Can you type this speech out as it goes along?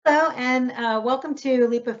again. Welcome to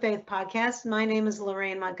Leap of Faith podcast. My name is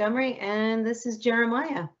Lorraine Montgomery, and this is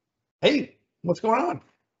Jeremiah. Hey, what's going on?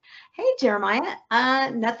 Hey, Jeremiah.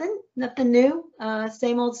 Nothing new.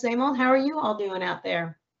 Same old, same old. How are you all doing out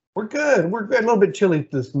there? We're good. We're good. A little bit chilly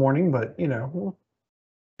this morning, but we'll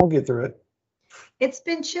get through it. It's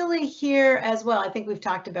been chilly here as well. I think we've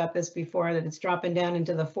talked about this before, that it's dropping down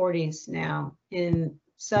into the 40s now in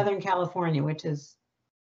Southern California, which is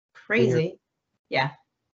crazy. Yeah.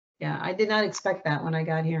 I did not expect that when I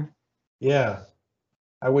got here. Yeah,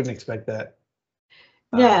 I wouldn't expect that.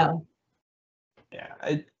 No.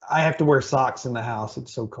 I have to wear socks in the house.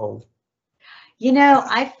 It's so cold.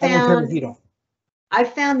 I I don't turn the heat on.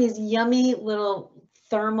 found these yummy little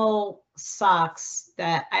thermal socks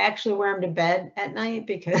that I actually wear them to bed at night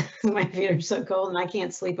because my feet are so cold and I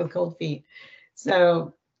can't sleep with cold feet.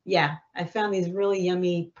 So yeah, I found these really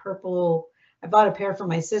yummy purple. I bought a pair for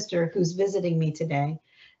my sister who's visiting me today.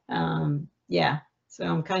 So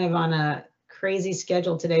I'm kind of on a crazy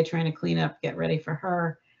schedule today, trying to clean up, get ready for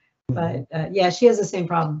her. But she has the same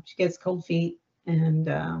problem. She gets cold feet, and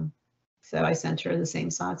so I sent her the same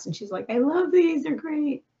socks, and she's like, "I love these. They're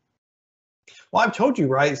great." Well, I've told you,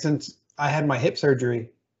 right? Since I had my hip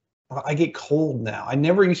surgery, I get cold now. I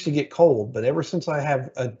never used to get cold, but ever since I have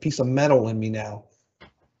a piece of metal in me now,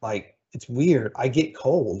 like it's weird. I get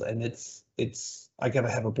cold, and it's. I gotta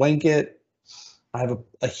have a blanket. I have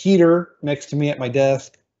a heater next to me at my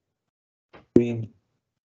desk. I mean,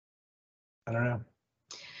 I don't know.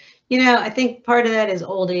 I think part of that is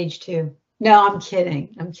old age too. No, I'm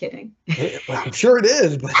kidding. I'm sure it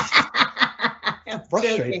is, but I'm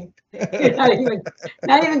frustrating. not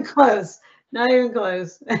even close. Not even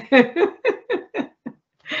close.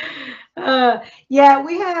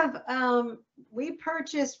 We have we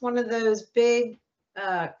purchased one of those big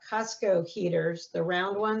Costco heaters, the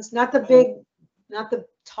round ones, not the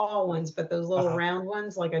tall ones, but those little round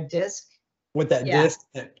ones, like a disc. With that disc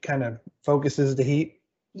that kind of focuses the heat.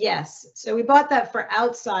 Yes. So we bought that for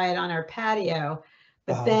outside on our patio,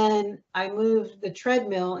 but then I moved the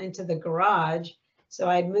treadmill into the garage. So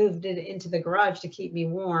I moved it into the garage to keep me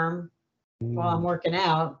warm while I'm working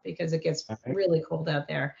out because it gets really cold out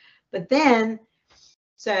there. But then,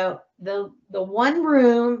 so the one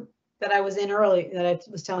room that I was in early, that I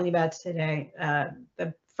was telling you about today,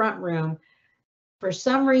 the front room, for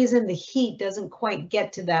some reason, the heat doesn't quite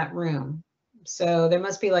get to that room. So there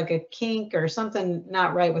must be like a kink or something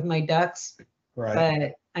not right with my ducts. Right.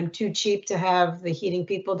 But I'm too cheap to have the heating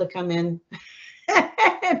people to come in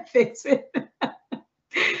and fix it.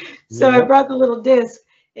 So I brought the little disc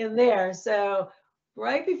in there. So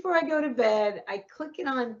right before I go to bed, I click it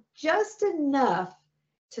on just enough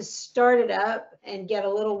to start it up and get a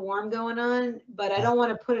little warm going on, but I don't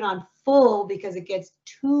want to put it on full because it gets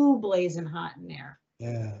too blazing hot in there.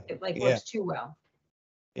 Yeah. It works too well.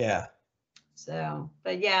 Yeah. So,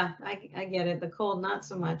 but yeah, I get it. The cold, not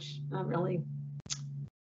so much. Not really.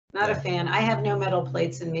 Not a fan. I have no metal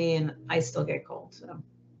plates in me and I still get cold. So.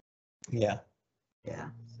 Yeah. Yeah.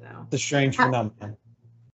 So. It's a strange phenomenon.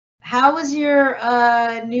 How was your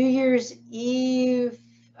New Year's Eve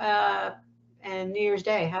and New Year's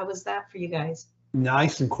Day? How was that for you guys?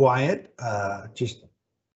 Nice and quiet. Just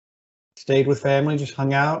stayed with family, just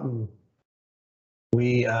hung out, and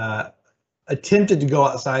we attempted to go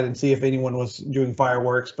outside and see if anyone was doing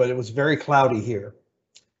fireworks, but it was very cloudy here.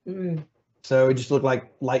 So it just looked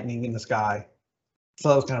like lightning in the sky. So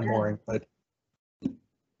that was kind of boring, but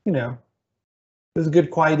it was a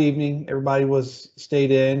good quiet evening. Everybody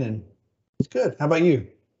stayed in and it's good. How about you?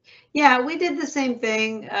 Yeah, we did the same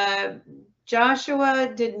thing.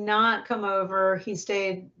 Joshua did not come over. He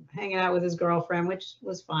stayed hanging out with his girlfriend, which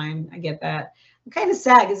was fine. I get that. I'm kind of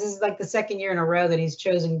sad because this is like the second year in a row that he's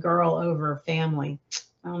chosen girl over family.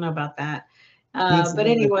 I don't know about that. But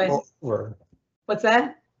anyway, what's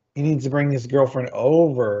that? He needs to bring his girlfriend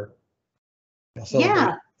over.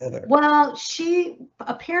 Yeah. Well, she's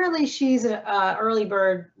an early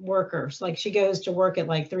bird worker. So, like, she goes to work at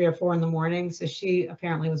like 3 or 4 in the morning. So she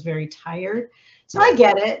apparently was very tired. So I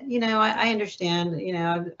get it. I understand.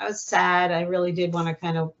 I was sad. I really did want to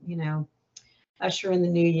kind of, usher in the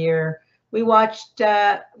new year. We watched,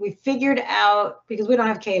 we figured out, because we don't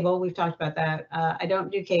have cable. We've talked about that. I don't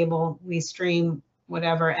do cable. We stream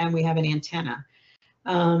whatever, and we have an antenna.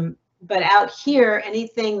 But out here,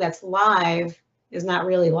 anything that's live is not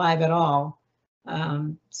really live at all.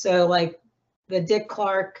 So like the Dick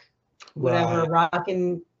Clark, whatever,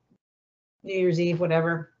 Rockin' New Year's Eve,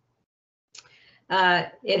 whatever.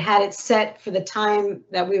 It had it set for the time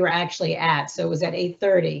that we were actually at. So it was at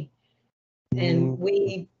 8:30. And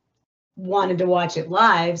we wanted to watch it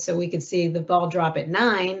live so we could see the ball drop at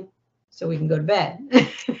 9. so we can go to bed.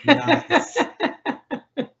 Nice.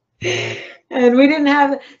 And we didn't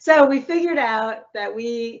have, so we figured out that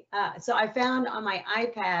so I found on my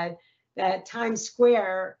iPad that Times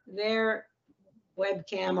Square, their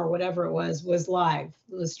webcam or whatever it was live,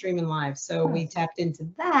 it was streaming live. So we tapped into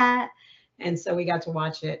that. And so we got to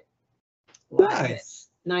watch it live at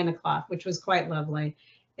 9 o'clock, which was quite lovely.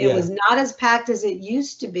 It was not as packed as it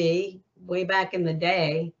used to be way back in the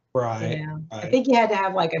day. Right. You know? I think you had to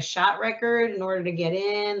have like a shot record in order to get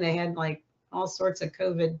in. They had like all sorts of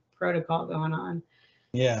COVID protocol going on.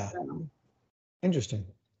 Yeah. Interesting.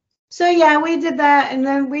 So yeah, we did that. And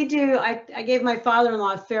then I gave my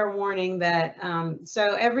father-in-law fair warning that,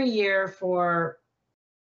 so every year for,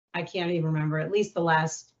 I can't even remember, at least the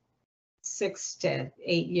last 6 to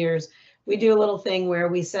 8 years, we do a little thing where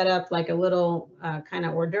we set up like a little kind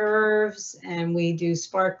of hors d'oeuvres, and we do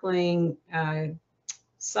sparkling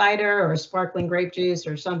cider or sparkling grape juice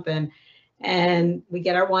or something. And we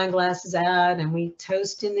get our wine glasses out and we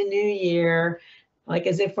toast in the new year, like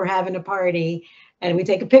as if we're having a party, and we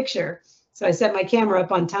take a picture. So I set my camera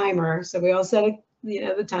up on timer. So we all set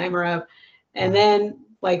the timer up. And then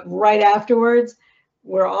like right afterwards,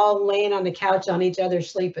 we're all laying on the couch on each other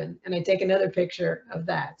sleeping. And I take another picture of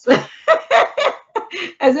that. So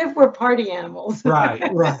as if we're party animals.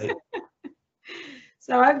 Right.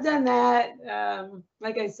 So I've done that,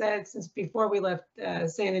 like I said, since before we left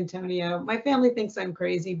San Antonio. My family thinks I'm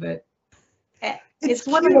crazy, but it's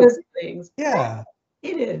one of those things. Yeah.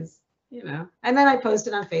 It is, And then I post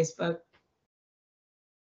it on Facebook.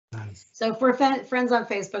 Nice. So for friends on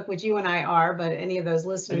Facebook, which you and I are, but any of those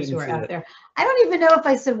listeners who are out there, I don't even know if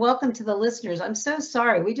I said welcome to the listeners. I'm so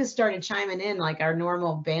sorry. We just started chiming in like our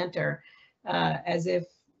normal banter, as if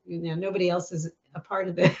nobody else is a part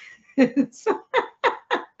of it.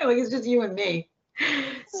 Like it's just you and me.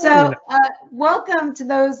 So welcome to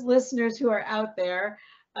those listeners who are out there.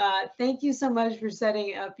 Thank you so much for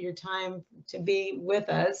setting up your time to be with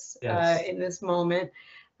us in this moment.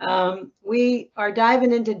 We are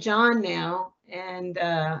diving into John now, and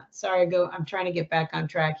I'm trying to get back on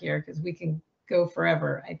track here because we can go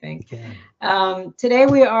forever, I think. Today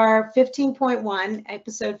we are 15.1,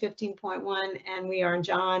 episode 15.1, and we are in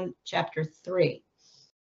John chapter 3.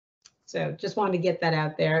 So just wanted to get that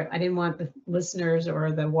out there. I didn't want the listeners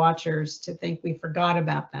or the watchers to think we forgot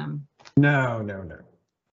about them. No.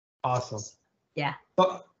 Awesome. Yeah.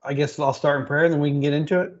 Well, I guess I'll start in prayer and then we can get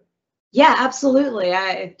into it. Yeah, absolutely.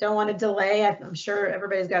 I don't want to delay. I'm sure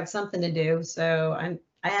everybody's got something to do. So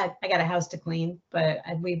I got a house to clean, but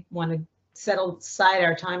we want to set aside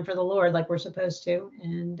our time for the Lord like we're supposed to.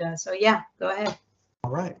 And so, yeah, go ahead.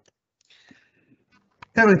 All right.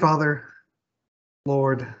 Heavenly Father,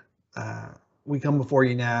 Lord, we come before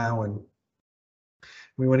you now and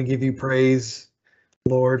we want to give you praise,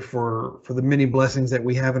 Lord, for the many blessings that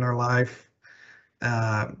we have in our life.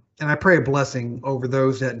 And I pray a blessing over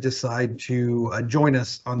those that decide to join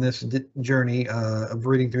us on this journey of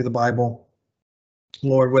reading through the Bible.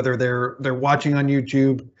 Lord, whether they're watching on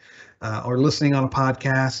YouTube or listening on a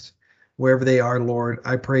podcast, wherever they are, Lord,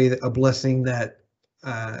 I pray a blessing that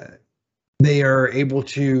they are able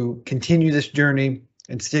to continue this journey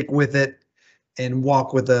and stick with it and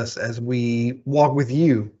walk with us as we walk with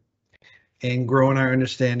you and grow in our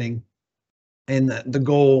understanding. And the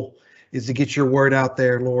goal is to get your word out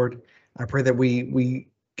there, Lord. I pray that we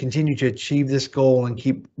continue to achieve this goal and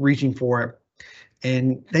keep reaching for it.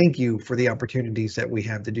 And thank you for the opportunities that we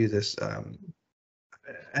have to do this.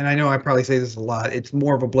 And I know I probably say this a lot. It's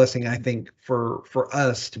more of a blessing, I think, for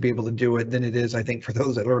us to be able to do it than it is, I think, for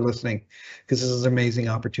those that are listening, because this is an amazing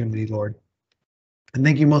opportunity, Lord. And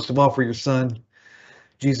thank you most of all for your Son,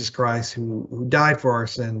 Jesus Christ, who died for our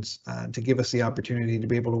sins to give us the opportunity to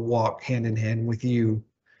be able to walk hand in hand with you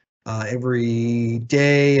every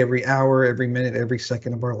day, every hour, every minute, every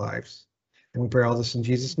second of our lives. And we pray all this in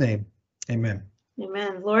Jesus' name. Amen.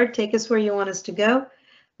 Amen. Lord, take us where you want us to go.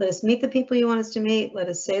 Let us meet the people you want us to meet. Let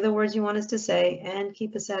us say the words you want us to say, and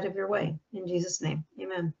keep us out of your way. In Jesus' name,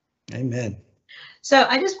 amen. Amen. So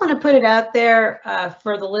I just want to put it out there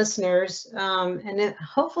for the listeners, and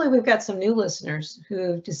hopefully we've got some new listeners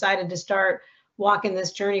who decided to start walking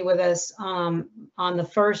this journey with us on the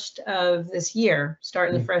first of this year,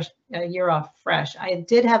 starting the fresh year off fresh. I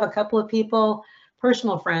did have a couple of people,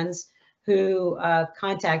 personal friends, who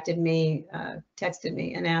contacted me, texted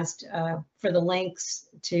me and asked for the links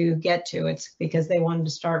to get to it because they wanted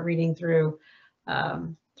to start reading through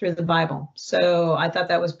the Bible. So I thought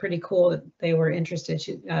that was pretty cool that they were interested.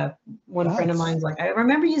 One friend of mine's like, I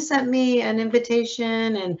remember you sent me an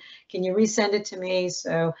invitation and can you resend it to me?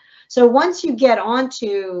 So once you get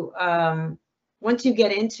onto once you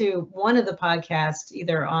get into one of the podcasts,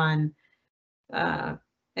 either on,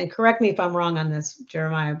 and correct me if I'm wrong on this,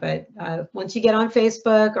 Jeremiah, but once you get on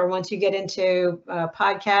Facebook or once you get into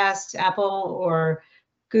podcasts, Apple or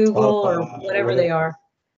Google or whatever they are,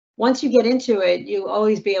 once you get into it, you'll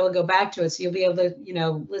always be able to go back to it. So you'll be able to,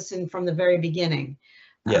 listen from the very beginning.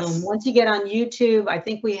 Yes. Once you get on YouTube, I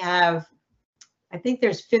think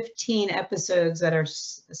there's 15 episodes that are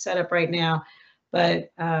set up right now,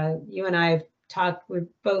 but you and I have talked, we're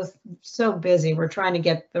both so busy. We're trying to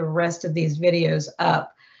get the rest of these videos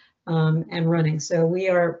up and running. So we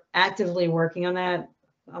are actively working on that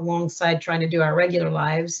alongside trying to do our regular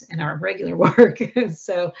lives and our regular work.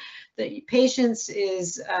 So the patience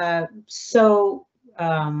is we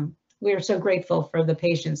are so grateful for the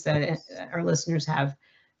patience that our listeners have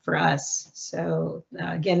for us. So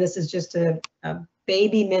again, this is just a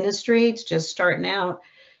baby ministry. It's just starting out.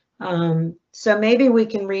 So maybe we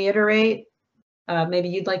can reiterate, maybe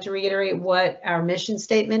you'd like to reiterate what our mission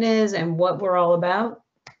statement is and what we're all about.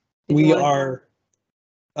 We are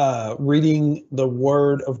reading the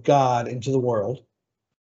Word of God into the world,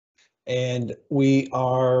 and we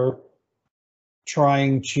are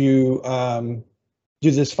trying to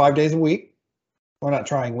do this 5 days a week. We're not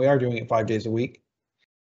trying, we are doing it 5 days a week.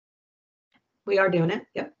 We are doing it,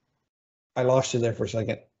 yep. I lost you there for a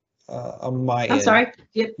second. On my end. I'm sorry.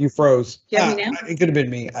 You froze. Do you have me now? It could have been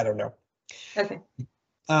me. I don't know. Okay.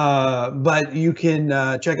 But you can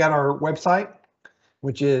check out our website,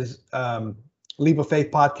 which is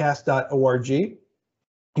leapoffaithpodcast.org. You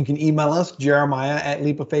can email us,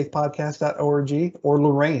 Jeremiah@leapoffaithpodcast.org or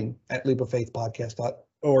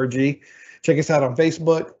Lorraine@leapoffaithpodcast.org. Check us out on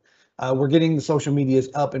Facebook. We're getting the social medias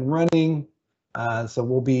up and running. So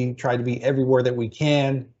we'll be trying to be everywhere that we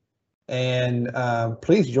can. And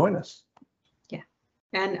please join us. Yeah,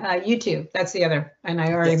 and YouTube. That's the other. And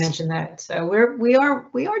I already mentioned that. So we are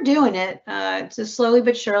doing it. Just slowly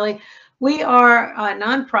but surely. We are a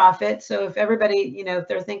nonprofit. So if everybody, if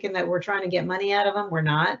they're thinking that we're trying to get money out of them, we're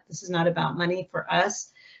not. This is not about money for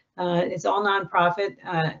us. It's all nonprofit,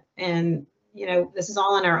 and this is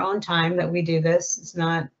all in our own time that we do this. It's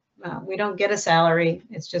not. We don't get a salary.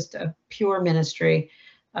 It's just a pure ministry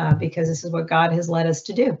because this is what God has led us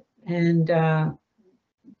to do. And, we're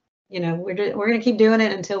going to keep doing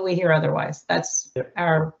it until we hear otherwise. That's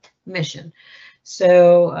our mission.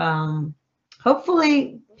 So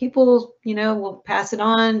hopefully people, will pass it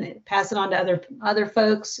on to other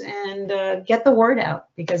folks and get the word out,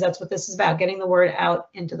 because that's what this is about, getting the word out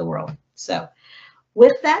into the world. So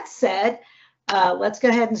with that said, let's go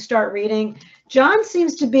ahead and start reading. John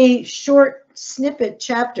seems to be short snippet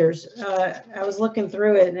chapters. I was looking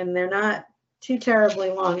through it and they're not too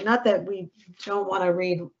terribly long. Not that we don't want to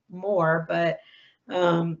read more, but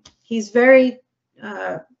he's very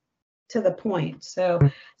to the point. So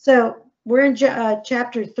we're in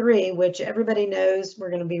chapter 3, which everybody knows.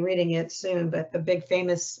 We're going to be reading it soon, but the big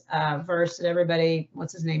famous verse that everybody,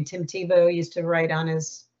 what's his name, Tim Tebow used to write on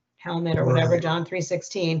his helmet or whatever, John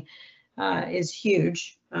 3:16, is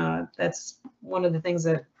huge. That's one of the things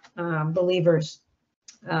that believers,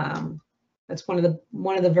 that's one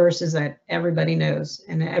of the verses that everybody knows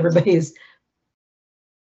and everybody's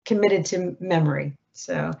committed to memory.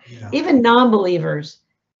 So even non-believers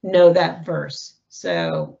know that verse.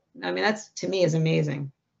 So, I mean, that's, to me, is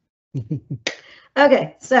amazing.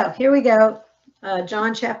 Okay, so here we go.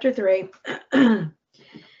 John chapter 3.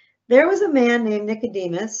 There was a man named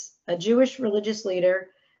Nicodemus, a Jewish religious leader,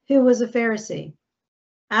 who was a Pharisee.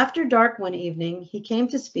 After dark one evening, he came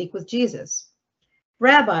to speak with Jesus.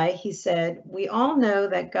 Rabbi, he said, we all know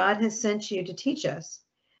that God has sent you to teach us.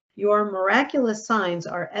 Your miraculous signs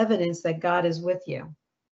are evidence that God is with you.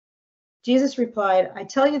 Jesus replied, I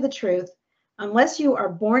tell you the truth, unless you are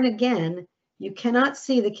born again, you cannot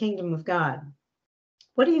see the kingdom of God.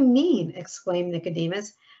 What do you mean? Exclaimed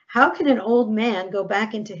Nicodemus. How can an old man go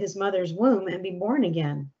back into his mother's womb and be born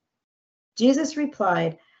again? Jesus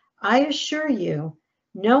replied, I assure you,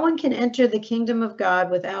 no one can enter the kingdom of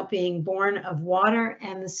God without being born of water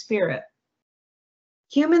and the Spirit.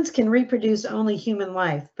 Humans can reproduce only human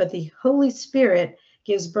life, but the Holy Spirit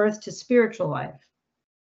gives birth to spiritual life.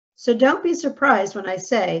 So don't be surprised when I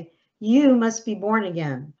say, you must be born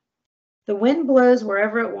again. The wind blows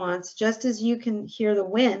wherever it wants, just as you can hear the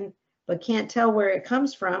wind, but can't tell where it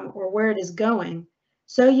comes from or where it is going.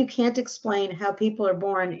 So you can't explain how people are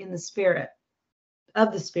born in the Spirit,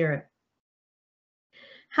 of the Spirit.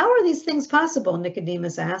 How are these things possible?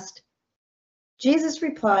 Nicodemus asked. Jesus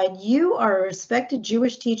replied, you are a respected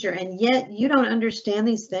Jewish teacher, and yet you don't understand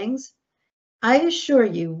these things? I assure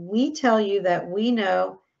you, we tell you that we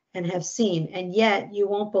know, and have seen, and yet you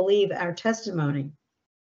won't believe our testimony.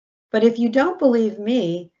 But if you don't believe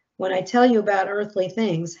me when I tell you about earthly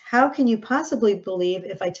things, how can you possibly believe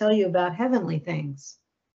if I tell you about heavenly things?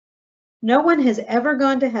 No one has ever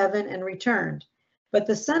gone to heaven and returned, but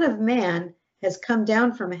the Son of Man has come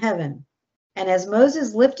down from heaven. And as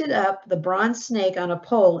Moses lifted up the bronze snake on a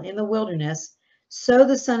pole in the wilderness, so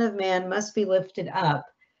the Son of Man must be lifted up,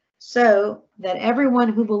 so that everyone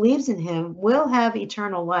who believes in him will have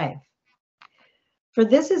eternal life. For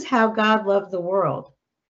this is how God loved the world.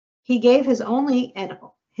 He gave his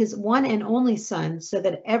one and only Son, so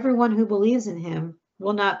that everyone who believes in him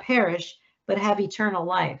will not perish, but have eternal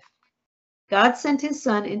life. God sent his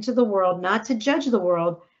Son into the world not to judge the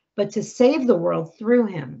world, but to save the world through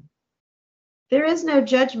him. There is no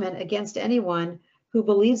judgment against anyone who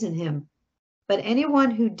believes in him, but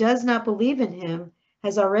anyone who does not believe in him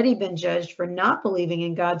has already been judged for not believing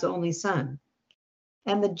in God's only Son.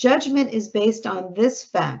 And the judgment is based on this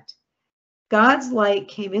fact: God's light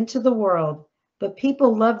came into the world, but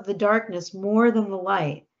people loved the darkness more than the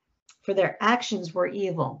light, for their actions were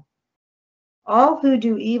evil. All who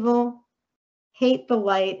do evil hate the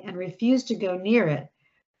light and refuse to go near it,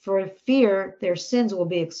 for fear their sins will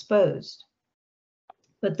be exposed.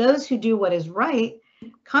 But those who do what is right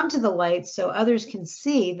come to the light so others can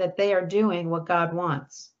see that they are doing what God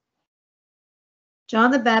wants. John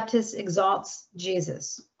the Baptist exalts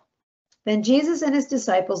Jesus. Then Jesus and his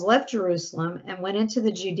disciples left Jerusalem and went into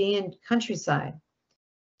the Judean countryside.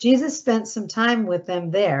 Jesus spent some time with them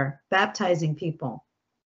there, baptizing people.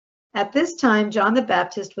 At this time, John the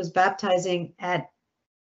Baptist was baptizing at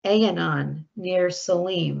Aenon near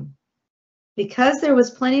Salim. Because there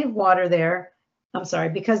was plenty of water there,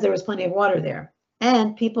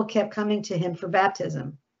 and people kept coming to him for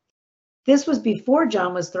baptism. This was before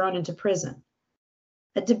John was thrown into prison.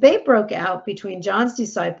 A debate broke out between John's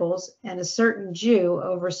disciples and a certain Jew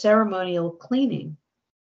over ceremonial cleaning.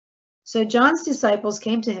 So John's disciples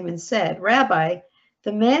came to him and said, "Rabbi,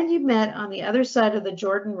 the man you met on the other side of the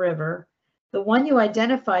Jordan River, the one you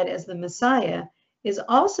identified as the Messiah, is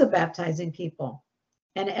also baptizing people,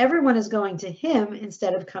 and everyone is going to him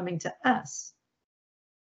instead of coming to us."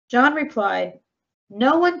 John replied,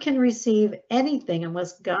 "No one can receive anything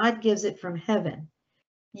unless God gives it from heaven.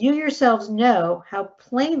 You yourselves know how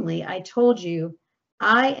plainly I told you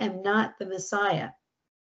I am not the Messiah.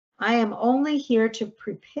 I am only here to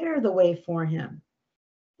prepare the way for him.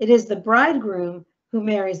 It is the bridegroom who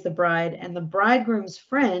marries the bride, and the bridegroom's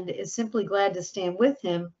friend is simply glad to stand with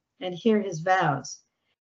him and hear his vows.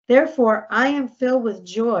 Therefore, I am filled with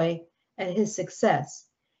joy at his success.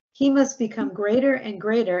 He must become greater and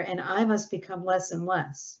greater, and I must become less and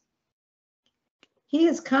less. He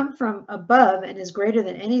has come from above and is greater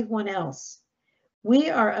than anyone else. We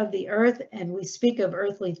are of the earth and we speak of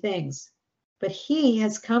earthly things, but he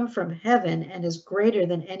has come from heaven and is greater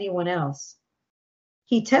than anyone else.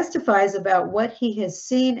 He testifies about what he has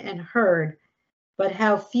seen and heard, but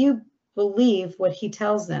how few believe what he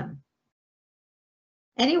tells them.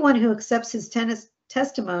 Anyone who accepts his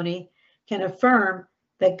testimony can affirm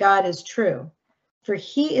that God is true, for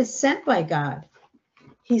he is sent by God.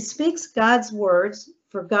 He speaks God's words,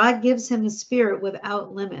 for God gives him the Spirit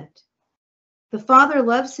without limit. The Father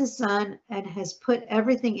loves his Son and has put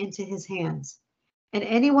everything into his hands. And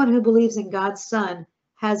anyone who believes in God's Son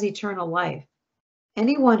has eternal life.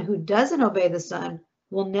 Anyone who doesn't obey the Son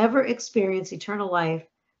will never experience eternal life,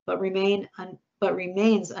 but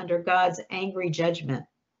remains under God's angry judgment.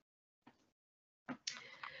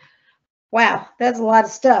 Wow, that's a lot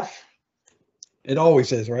of stuff. It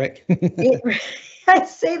always is, right? I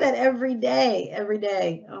say that every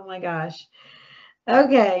day. Oh my gosh.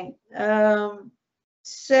 Okay.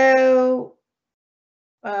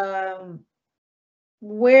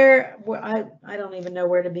 Where I don't even know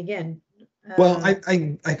where to begin. Well, I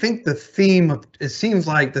think the theme of, it seems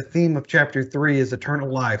like the theme of chapter 3 is eternal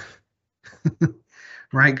life,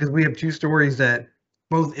 right? Because we have two stories that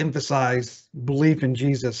both emphasize belief in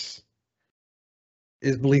Jesus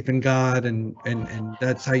is belief in God, and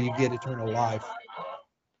that's how you get eternal life.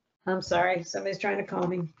 I'm sorry, somebody's trying to call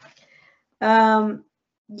me.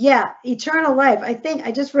 Yeah, eternal life. I think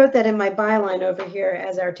I just wrote that in my byline over here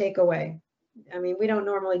as our takeaway. I mean, we don't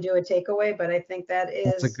normally do a takeaway, but I think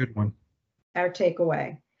that's a good one. Our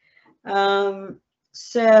takeaway.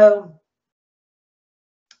 So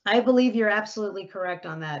I believe you're absolutely correct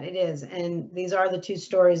on that. It is. And these are the two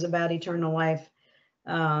stories about eternal life.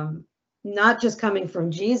 Not just coming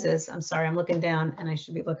from Jesus. I'm sorry, I'm looking down and I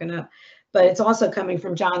should be looking up, but it's also coming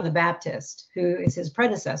from John the Baptist, who is his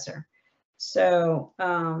predecessor. So,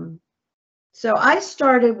 so I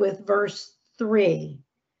started with verse 3.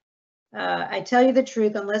 I tell you the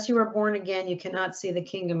truth, unless you are born again, you cannot see the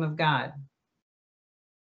kingdom of God.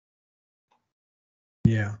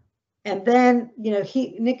 Yeah. And then,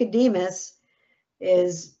 Nicodemus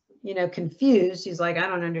is, confused. He's like, I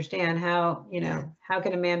don't understand how, how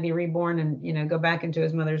can a man be reborn and, go back into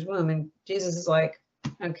his mother's womb? And Jesus is like,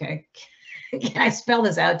 okay, can I spell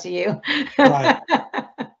this out to you? Right.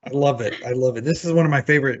 I love it. I love it. This is one of my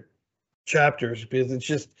favorite chapters because it's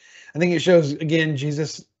just, I think it shows again,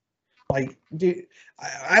 Jesus, like, dude,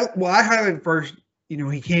 I highlighted first,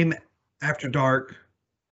 he came after dark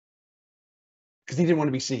because he didn't want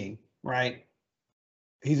to be seen, right?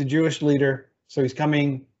 He's a Jewish leader, so he's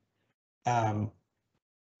coming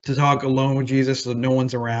to talk alone with Jesus, so no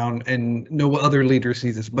one's around and no other leader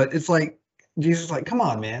sees this. But it's like Jesus is like, come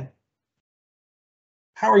on, man.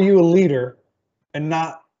 How are you a leader and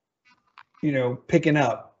not, picking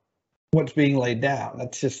up what's being laid down?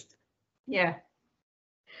 That's just yeah.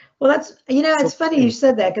 Well, that's, it's funny you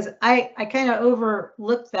said that because I kind of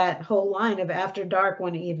overlooked that whole line of after dark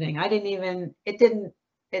one evening. It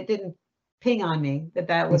didn't ping on me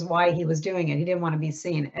that was why he was doing it. He didn't want to be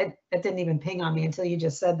seen. It didn't even ping on me until you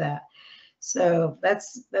just said that. So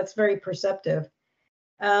that's very perceptive.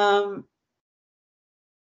 And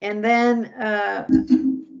then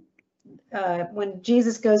when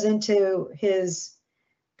Jesus goes into his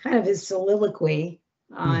soliloquy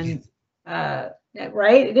on,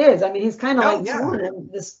 right? It is. I mean, he's kind of like telling him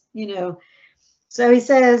this, So he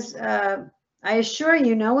says, I assure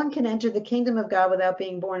you, no one can enter the kingdom of God without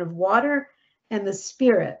being born of water and the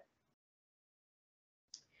Spirit.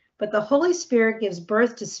 But the Holy Spirit gives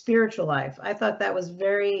birth to spiritual life. I thought that was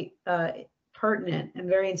very pertinent and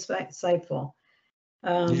very insightful.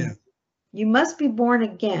 You must be born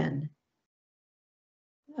again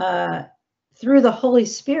through the Holy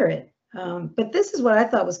Spirit. But this is what I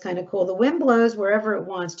thought was kind of cool. The wind blows wherever it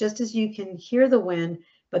wants, just as you can hear the wind,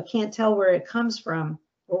 but can't tell where it comes from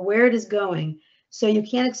or where it is going. So you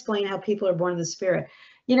can't explain how people are born of the Spirit.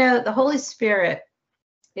 The Holy Spirit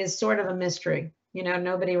is sort of a mystery.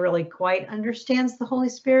 Nobody really quite understands the Holy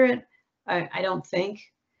Spirit, I don't think,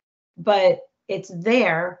 but it's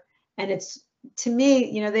there. And it's, to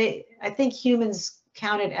me, I think humans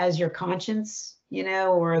count it as your conscience,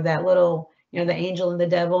 or that little, the angel and the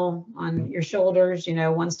devil on your shoulders,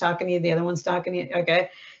 one's talking to you, the other one's talking to you. Okay.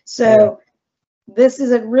 So this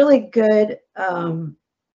is a really good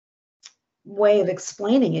way of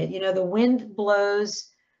explaining it. The wind blows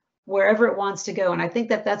wherever it wants to go. And I think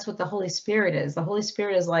that's what the Holy Spirit is. The Holy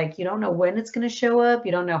Spirit is like, you don't know when it's going to show up.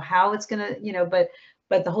 You don't know how it's going to,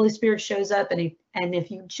 but the Holy Spirit shows up. And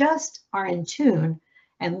if you just are in tune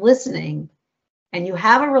and listening, and you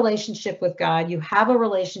have a relationship with God, you have a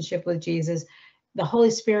relationship with Jesus, the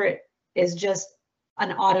Holy Spirit is just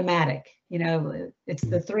an automatic, it's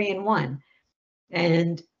the 3-in-1,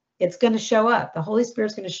 and it's going to show up. The Holy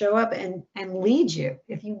Spirit's going to show up and lead you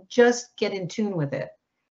if you just get in tune with it.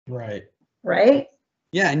 Right. Right.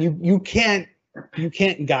 Yeah. And you can't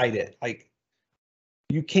guide it. Like,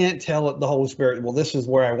 you can't tell the Holy Spirit, well, this is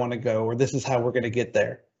where I want to go, or this is how we're going to get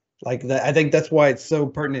there. Like that. I think that's why it's so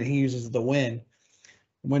pertinent. He uses the wind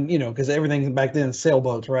when, because everything back then is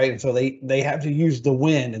sailboats, right? And so they have to use the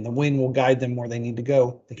wind, and the wind will guide them where they need to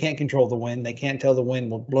go. They can't control the wind. They can't tell the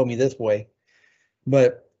wind will blow me this way.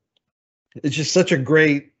 But it's just such a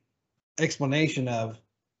great explanation of,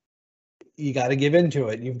 you got to give into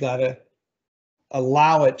it. You've got to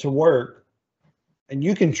allow it to work, and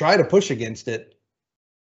you can try to push against it,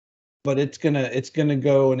 but it's gonna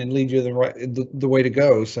go and then lead you the way to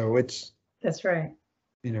go. So that's right.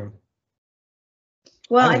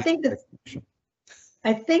 Well, I think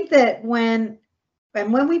that when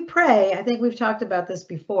we pray, I think we've talked about this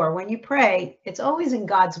before. When you pray, it's always in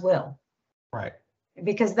God's will. Right.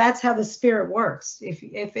 Because that's how the Spirit works. If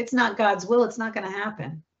it's not God's will, it's not going to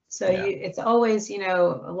happen. So it's always,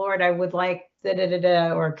 Lord, I would like da da da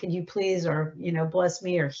da, or could you please, or bless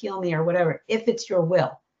me or heal me or whatever. If it's your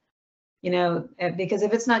will, because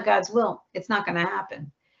if it's not God's will, it's not going to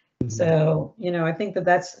happen. Mm-hmm. So I think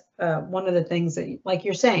that's one of the things that, like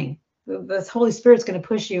you're saying, the Holy Spirit's going to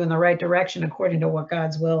push you in the right direction according to what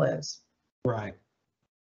God's will is. Right.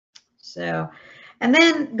 So. And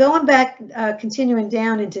then going back, continuing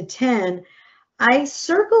down into 10, I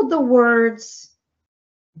circled the words.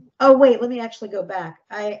 Oh, wait, let me actually go back.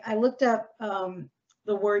 I looked up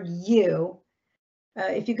the word you.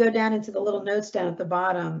 If you go down into the little notes down at the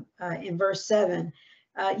bottom in verse 7,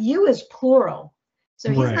 you is plural.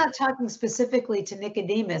 So he's not talking specifically to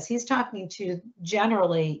Nicodemus. He's talking to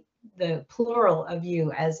generally the plural of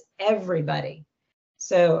you as everybody.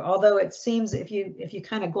 So although it seems, if you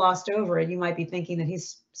kind of glossed over it, you might be thinking that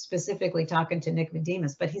he's specifically talking to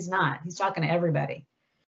Nicodemus, but he's not. He's talking to everybody.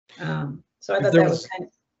 So I thought that was kind of,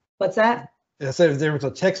 what's that? I said if there was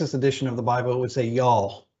a Texas edition of the Bible, it would say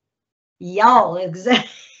y'all. Y'all, exactly.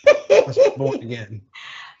 Born again.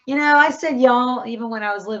 You know, I said y'all even when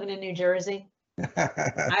I was living in New Jersey.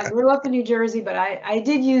 I grew up in New Jersey, but I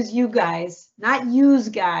did use you guys, not use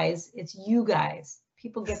guys. It's you guys.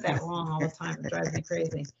 People get that wrong all the time. It drives me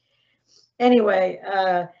crazy. Anyway,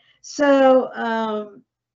 so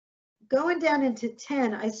going down into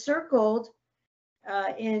 10, I circled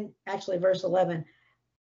in actually verse 11.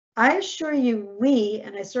 I assure you,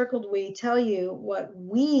 and I circled we, tell you what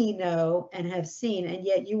we know and have seen, and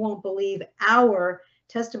yet you won't believe our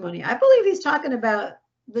testimony. I believe he's talking about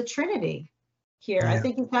the Trinity here. Yeah. I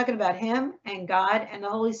think he's talking about him and God and the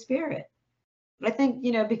Holy Spirit. I think,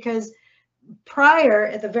 you know, because prior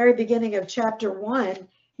at the very beginning of chapter 1,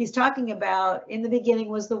 he's talking about in the beginning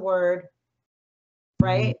was the Word,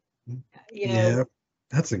 right? You know, yeah,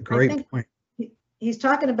 that's a great point. He's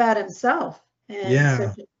talking about himself. And yeah.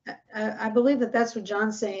 So I believe that that's what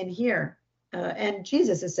John's saying here. And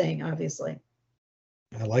Jesus is saying, obviously.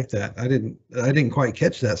 I like that. I didn't quite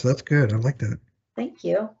catch that. So that's good. I like that. Thank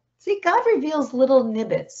you. See, God reveals little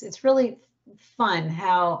nibbits. It's really fun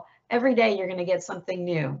how every day you're going to get something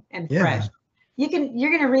new and fresh. You're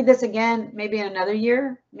going to read this again, maybe in another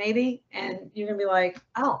year, maybe, and you're going to be like,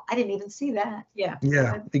 oh, I didn't even see that. Yeah.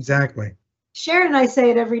 Yeah, exactly. Sharon and I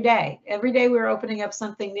say it every day. Every day we're opening up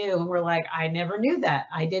something new and we're like, I never knew that.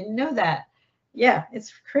 I didn't know that. Yeah,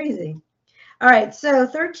 it's crazy. All right, so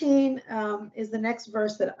 13 is the next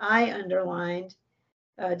verse that I underlined.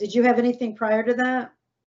 Did you have anything prior to that?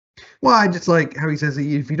 Well, I just like how he says,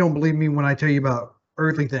 if you don't believe me when I tell you about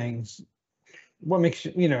earthly things, what makes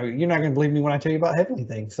you, you're not going to believe me when I tell you about heavenly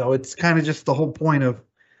things. So it's kind of just the whole point of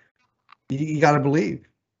you got to believe.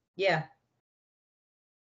 Yeah.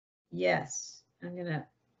 Yes, I'm going to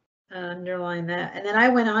underline that. And then I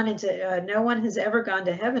went on into no one has ever gone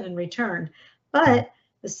to heaven and returned, but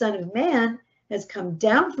the Son of Man has come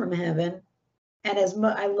down from heaven. And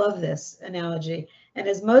I love this analogy. And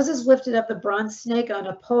as Moses lifted up the bronze snake on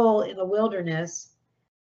a pole in the wilderness,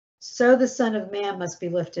 so the Son of Man must be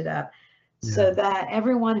lifted up, so that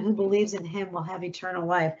everyone who believes in him will have eternal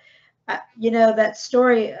life. That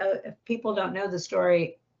story, if people don't know the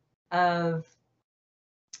story of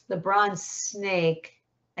the bronze snake,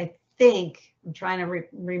 I think, I'm trying to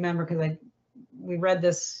remember because we read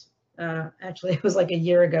this, actually it was like a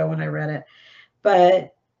year ago when I read it,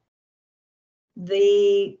 but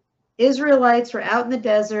the Israelites were out in the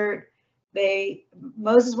desert.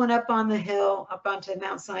 Moses went up on the hill, up onto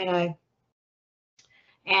Mount Sinai,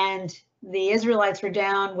 and the Israelites were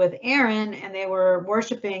down with Aaron and they were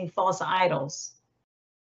worshiping false idols.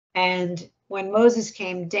 And when Moses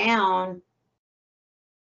came down,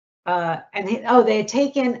 they had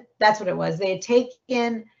taken, that's what it was. They had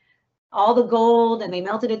taken all the gold and they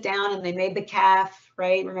melted it down and they made the calf,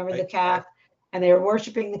 right? Remember the calf? And they were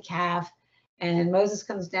worshiping the calf. And Moses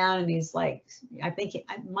comes down and he's like, I think it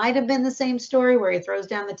might have been the same story where he throws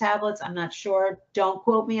down the tablets. I'm not sure. Don't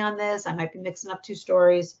quote me on this. I might be mixing up two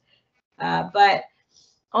stories. But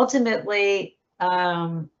ultimately,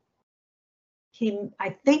 I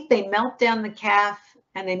think they melt down the calf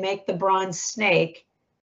and they make the bronze snake.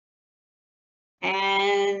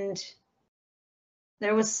 And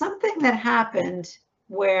there was something that happened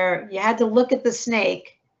where you had to look at the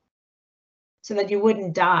snake so that you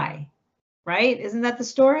wouldn't die. Right? Isn't that the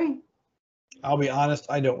story? I'll be honest,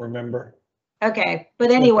 I don't remember. Okay, but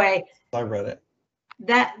anyway, I read it.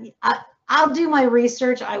 That I'll do my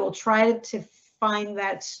research. I will try to find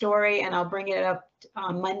that story and I'll bring it up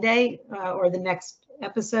on Monday or the next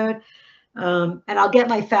episode, and I'll get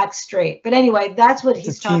my facts straight. But anyway, that's what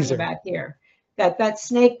he's talking about here. That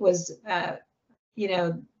snake was,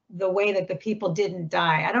 the way that the people didn't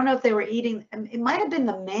die. I don't know if they were eating, it might have been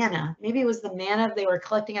the manna. Maybe it was the manna. They were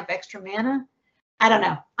collecting up extra manna. I don't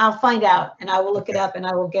know. I'll find out and I will look it up and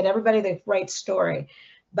I will get everybody the right story.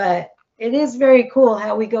 But it is very cool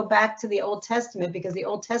how we go back to the Old Testament because the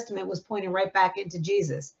Old Testament was pointing right back into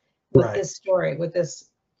Jesus with this story, with this,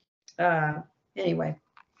 anyway.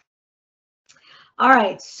 All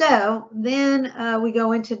right. So then we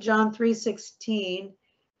go into John 3:16.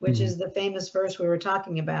 Which is the famous verse we were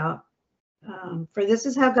talking about. For this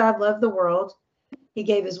is how God loved the world. He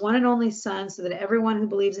gave his one and only Son so that everyone who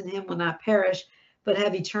believes in him will not perish, but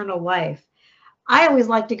have eternal life. I always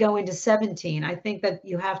like to go into 17. I think that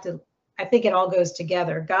I think it all goes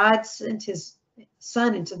together. God sent his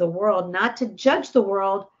Son into the world, not to judge the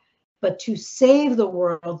world, but to save the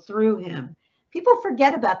world through him. People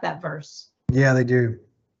forget about that verse. Yeah, they do.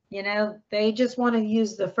 You know, they just want to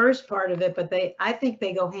use the first part of it, but I think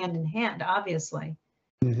they go hand in hand, obviously.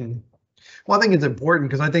 Mm-hmm. Well, I think it's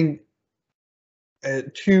important because I think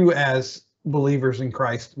too, as believers in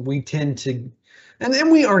Christ, we tend to,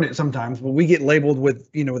 and we earn it sometimes, but we get labeled with,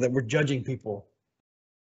 you know, that we're judging people,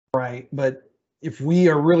 right? But if we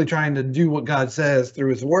are really trying to do what God says through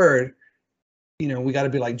his word, you know, we got to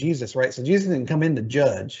be like Jesus, right? So Jesus didn't come in to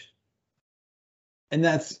judge. And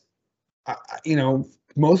that's, you know,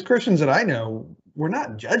 most Christians that I know, we're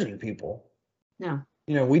not judging people. No.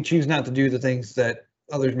 You know, we choose not to do the things that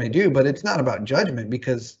others may do, but it's not about judgment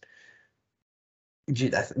because,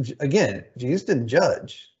 again, Jesus didn't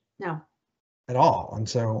judge. No. At all. And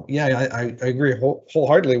so, yeah, I agree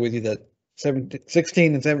wholeheartedly with you that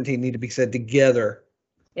 16 and 17 need to be said together.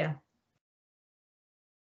 Yeah.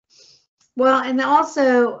 Well, and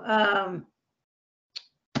also,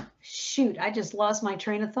 shoot, I just lost my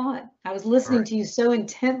train of thought. I was listening to you so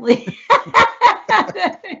intently.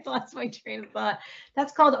 I lost my train of thought.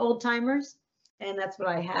 That's called old timers, and that's what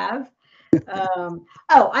I have.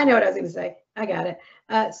 Oh, I know what I was going to say. I got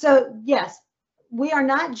it. So yes, we are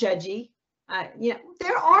not judgy. You know,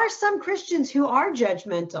 there are some Christians who are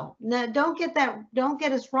judgmental. Now, don't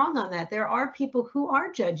get us wrong on that. There are people who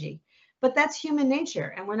are judgy, but that's human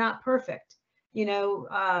nature, and we're not perfect. You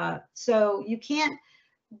know, so you can't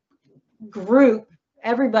group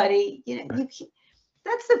everybody. You know,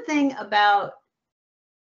 that's the thing about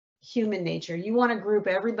human nature. You want to group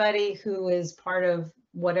everybody who is part of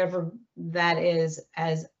whatever that is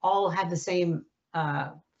as all have the same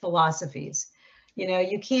philosophies. You know,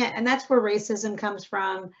 you can't, and that's where racism comes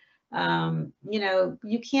from. You know,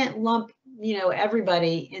 you can't lump, you know,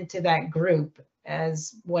 everybody into that group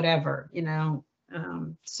as whatever, you know.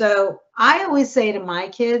 So I always say to my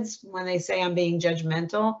kids when they say I'm being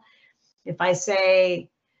judgmental, if I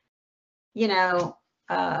say, you know,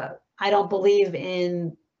 I don't believe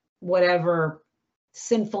in whatever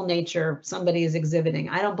sinful nature somebody is exhibiting,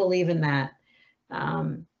 I don't believe in that.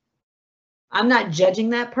 I'm not judging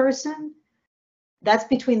that person. That's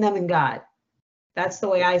between them and God. That's the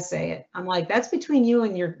way I say it. I'm like, that's between you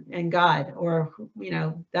and God, or, you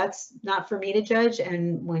know, that's not for me to judge.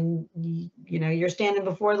 And when you know, you're standing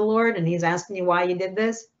before the Lord and he's asking you why you did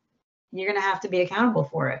this, you're going to have to be accountable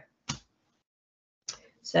for it.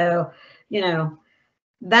 So, you know,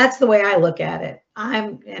 that's the way I look at it.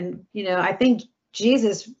 And, you know, I think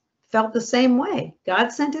Jesus felt the same way. God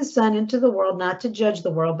sent his son into the world, not to judge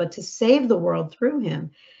the world, but to save the world through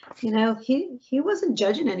him. You know, he wasn't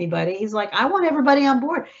judging anybody. He's like, I want everybody on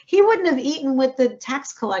board. He wouldn't have eaten with the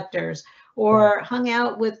tax collectors or hung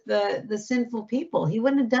out with the sinful people. He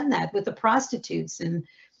wouldn't have done that with the prostitutes, and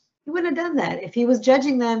he wouldn't have done that. If he was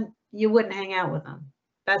judging them, you wouldn't hang out with them.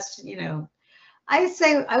 That's, you know, I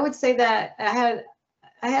would say that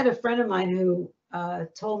I had a friend of mine who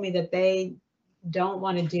told me that they don't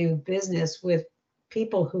want to do business with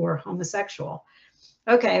people who are homosexual.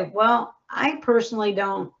 Okay, well, I personally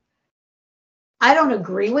don't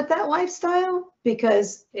agree with that lifestyle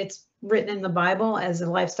because it's written in the Bible as a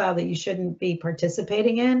lifestyle that you shouldn't be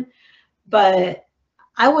participating in. But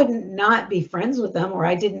I wouldn't not be friends with them, or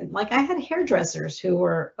I had hairdressers who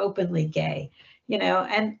were openly gay, you know,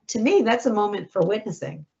 and to me, that's a moment for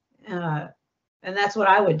witnessing. And that's what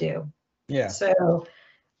I would do. Yeah. So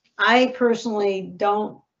I personally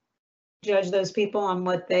don't judge those people on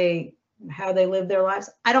how they live their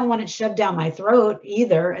lives. I don't want it shoved down my throat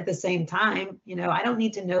either at the same time. You know, I don't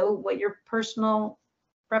need to know what your personal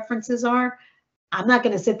preferences are. I'm not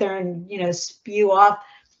going to sit there and, you know, spew off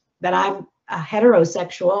that I'm a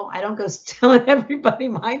heterosexual. I don't go telling everybody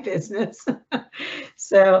my business.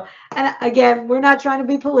 So, and again, we're not trying to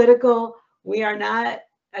be political. We are not,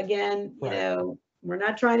 again, you know, we're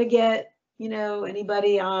not trying to get, you know,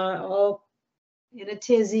 anybody all in a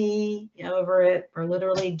tizzy over it. We're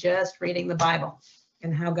literally just reading the Bible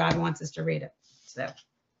and how God wants us to read it. So,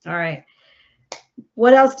 all right.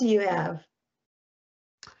 What else do you have?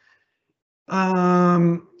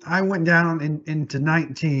 I went down into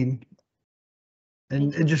 19,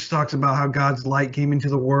 and it just talks about how God's light came into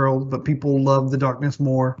the world, but people love the darkness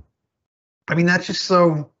more. I mean, that's just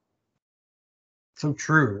so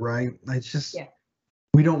true, right? It's just,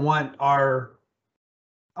 we don't want our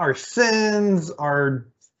sins, our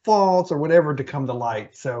faults, or whatever to come to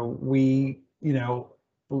light. So we, you know,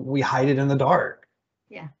 we hide it in the dark.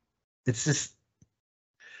 Yeah. It's just,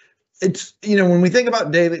 it's, you know, when we think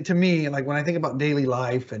about daily, to me, like when I think about daily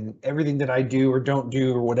life and everything that I do or don't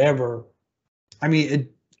do or whatever, I mean,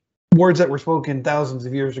 words that were spoken thousands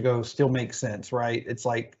of years ago still make sense, right? It's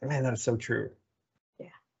like, man, that is so true. Yeah.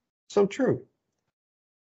 So true.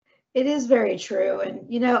 It is very true. And,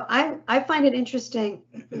 I find it interesting.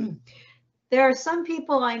 There are some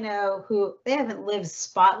people I know who they haven't lived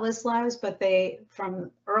spotless lives, but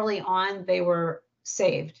from early on, they were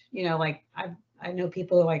saved. Like I know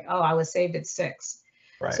people who are like, oh, I was saved at 6.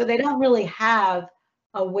 Right. So they don't really have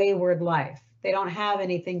a wayward life. They don't have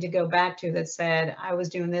anything to go back to that said, I was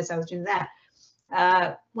doing this, I was doing that.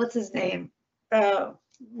 What's his name?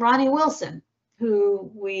 Ronnie Wilson,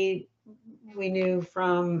 who we knew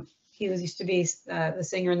from, he used to be the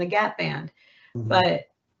singer in the Gap Band. Mm-hmm. But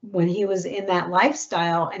when he was in that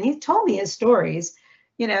lifestyle, and he told me his stories,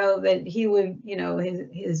 that he would,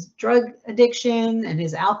 his drug addiction and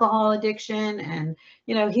his alcohol addiction. And,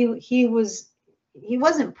 he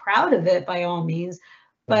wasn't proud of it by all means,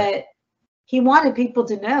 but he wanted people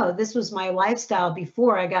to know this was my lifestyle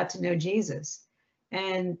before I got to know Jesus.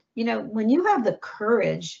 And, when you have the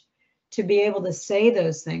courage to be able to say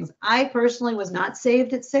those things, I personally was not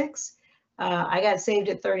saved at 6. I got saved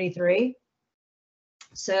at 33.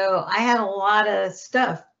 So I had a lot of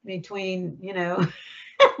stuff between,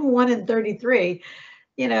 1 and 33.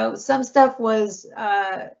 Some stuff was,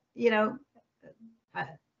 I don't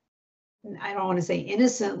want to say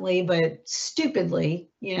innocently, but stupidly,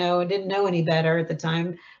 I didn't know any better at the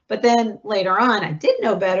time. But then later on, I did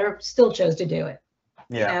know better, still chose to do it.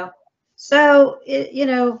 Yeah. So,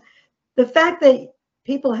 the fact that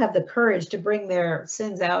people have the courage to bring their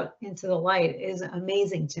sins out into the light is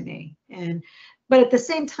amazing to me. But at the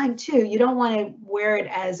same time, too, you don't want to wear it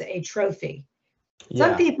as a trophy. Yeah.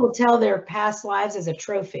 Some people tell their past lives as a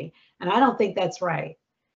trophy, and I don't think that's right.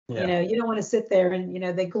 Yeah. You don't want to sit there and,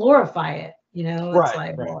 they glorify it. It's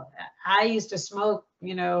right. Well, I used to smoke,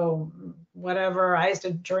 whatever. I used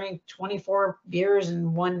to drink 24 beers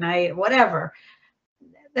in one night, whatever.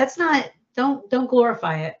 That's not, don't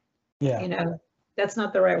glorify it. Yeah. That's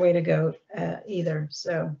not the right way to go either.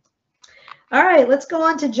 So, all right, let's go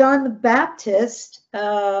on to John the Baptist.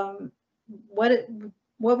 What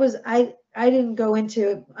was, I didn't go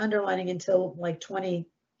into underlining until like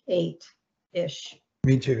 28-ish.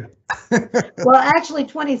 Me too. Well, actually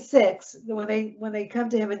 26, when they come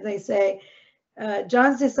to him and they say,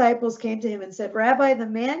 John's disciples came to him and said, Rabbi, the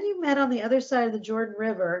man you met on the other side of the Jordan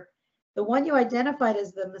River, the one you identified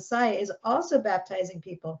as the Messiah, is also baptizing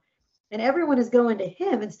people. And everyone is going to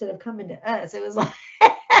him instead of coming to us. It was like,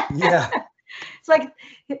 yeah. It's like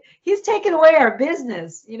he's taking away our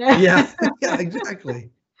business, Yeah, yeah, exactly.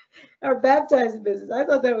 Our baptizing business. I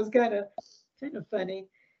thought that was kind of funny.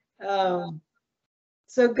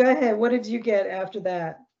 So go ahead. What did you get after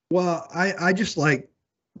that? Well, I just like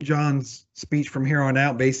John's speech from here on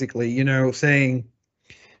out, basically, saying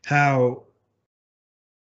how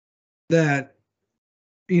that,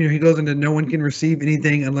 he goes into no one can receive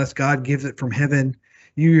anything unless God gives it from heaven.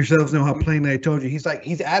 You yourselves know how plainly I told you. He's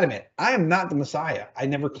adamant. I am not the Messiah. I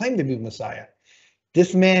never claimed to be the Messiah.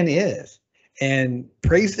 This man is. And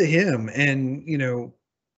praise to him. And,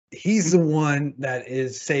 he's the one that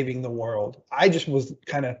is saving the world. I just was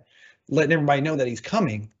kind of letting everybody know that he's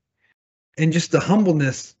coming. And just the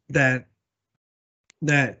humbleness that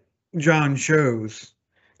John shows.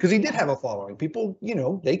 Because he did have a following. People,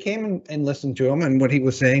 they came and listened to him and what he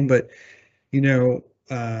was saying. But,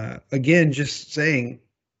 again, just saying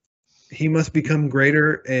he must become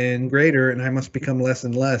greater and greater, and I must become less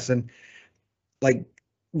and less. And like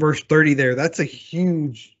verse 30 there, that's a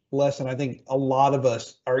huge lesson. I think a lot of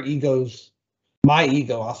us, our egos, my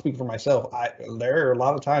ego, I'll speak for myself. There are a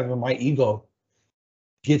lot of times when my ego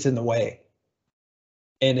gets in the way.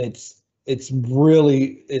 And it's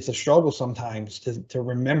a struggle sometimes to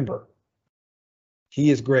remember he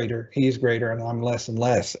is greater, and I'm less and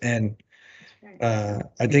less. And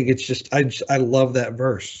I think it's just, I love that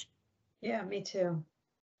verse. Yeah, me too.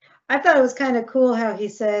 I thought it was kind of cool how he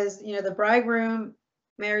says, the bridegroom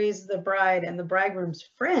marries the bride and the bridegroom's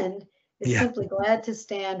friend is simply glad to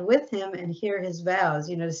stand with him and hear his vows,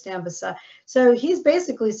 to stand beside. So he's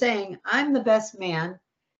basically saying, I'm the best man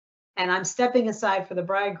and I'm stepping aside for the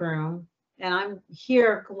bridegroom and I'm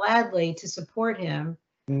here gladly to support him.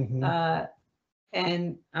 Mm-hmm.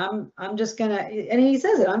 And I'm just gonna, and he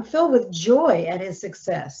says it, I'm filled with joy at his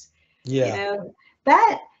success. Yeah.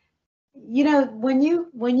 When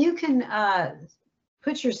you can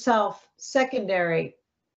put yourself secondary,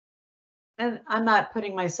 and I'm not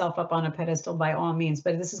putting myself up on a pedestal by all means,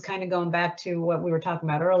 but this is kind of going back to what we were talking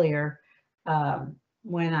about earlier,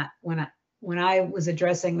 when I was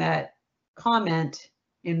addressing that comment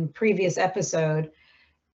in previous episode.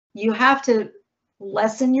 You have to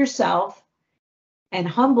lessen yourself and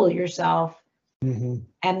humble yourself. Mm-hmm.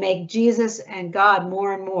 And make Jesus and God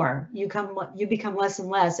more and more. You become less and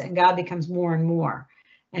less, and God becomes more and more.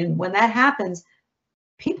 And when that happens,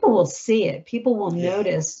 people will see it. People will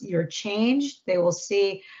notice your change. They will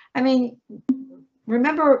see. I mean,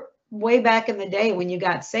 remember way back in the day when you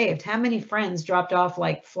got saved, how many friends dropped off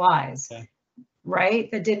like flies, right?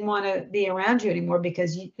 That didn't want to be around you anymore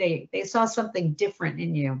because they saw something different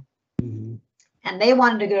in you. Mm-hmm. And they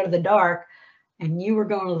wanted to go to the dark and you were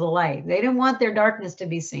going to the light. They didn't want their darkness to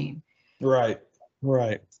be seen. Right.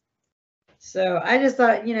 So I just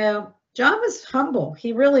thought, John was humble.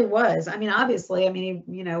 He really was. I mean, obviously, he,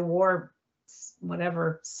 wore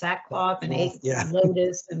whatever sackcloth and ate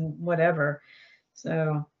lotus and whatever.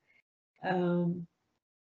 So, and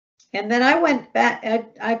then I went back,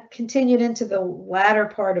 I continued into the latter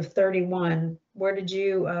part of 31. Where did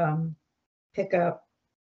you pick up?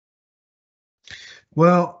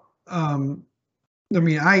 Well, I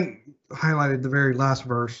highlighted the very last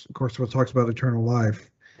verse, of course, what talks about eternal life.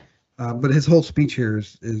 But his whole speech here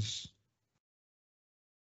is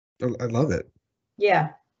I love it. Yeah.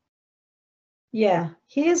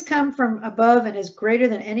 He has come from above and is greater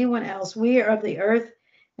than anyone else. We are of the earth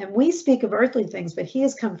and we speak of earthly things, but he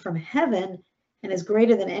has come from heaven and is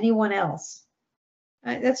greater than anyone else.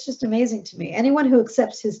 That's just amazing to me. Anyone who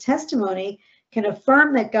accepts his testimony can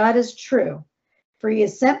affirm that God is true, for he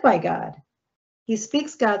is sent by God. He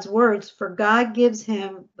speaks God's words, for God gives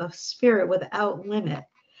him the Spirit without limit.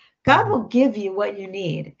 God will give you what you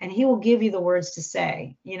need, and he will give you the words to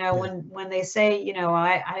say. When they say,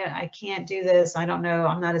 I can't do this, I don't know,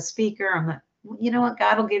 I'm not a speaker, I'm not, you know what?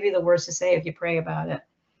 God will give you the words to say if you pray about it.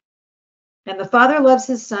 And the Father loves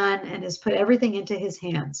his Son and has put everything into his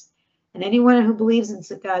hands. And anyone who believes in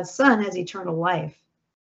God's Son has eternal life.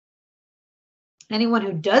 Anyone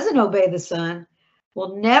who doesn't obey the Son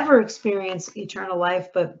will never experience eternal life,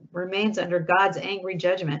 but remains under God's angry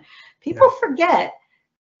judgment. People forget.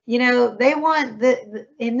 They want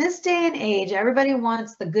in this day and age, everybody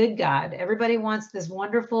wants the good God. Everybody wants this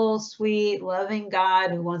wonderful, sweet, loving God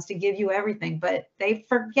who wants to give you everything. But they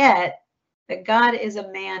forget that God is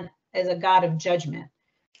a God of judgment.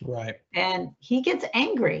 Right. And he gets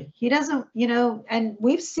angry. He doesn't, and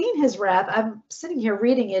we've seen his wrath. I'm sitting here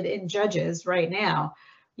reading it in Judges right now,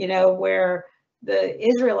 where the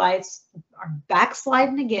Israelites are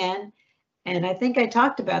backsliding again. And I think I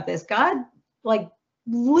talked about this. God,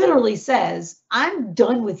 literally says, I'm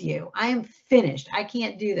done with you. I am finished. I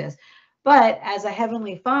can't do this. But as a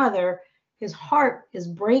heavenly Father, his heart is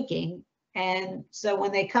breaking. And so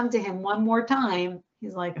when they come to him one more time,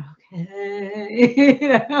 he's like,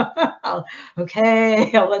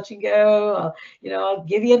 okay, I'll let you go. I'll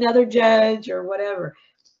give you another judge or whatever.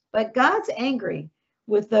 But God's angry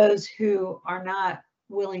with those who are not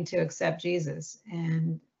willing to accept Jesus.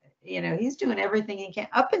 And, he's doing everything he can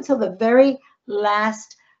up until the very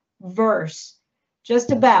last verse,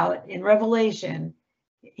 just about in Revelation.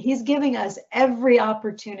 He's giving us every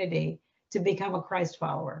opportunity to become a Christ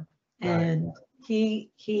follower. And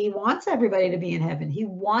he wants everybody to be in heaven. He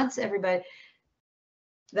wants everybody.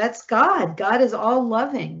 That's God. God is all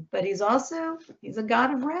loving, but he's a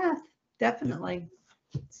God of wrath. Definitely.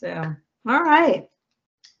 So, all right.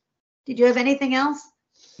 Did you have anything else?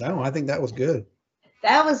 No, I think that was good.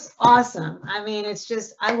 That was awesome. I mean, it's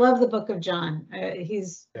just, I love the book of John.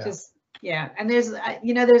 He's just, And there's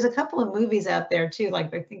a couple of movies out there too.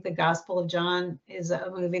 Like, I think the Gospel of John is a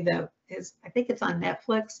movie that is, I think it's on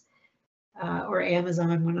Netflix or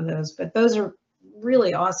Amazon, one of those. But those are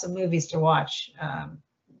really awesome movies to watch.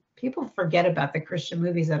 People forget about the Christian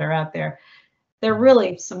movies that are out there. They're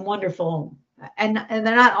really some wonderful, and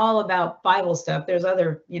they're not all about Bible stuff. There's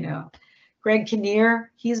other, Greg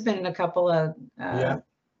Kinnear, he's been in a couple of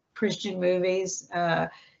Christian movies.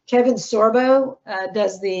 Kevin Sorbo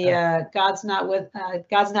does the God's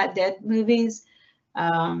Not Dead movies.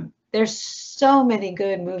 There's so many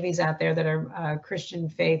good movies out there that are Christian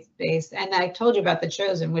faith based. And I told you about The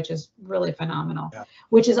Chosen, which is really phenomenal,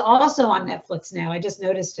 which is also on Netflix now. I just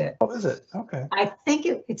noticed it. Oh, is it? Okay. I think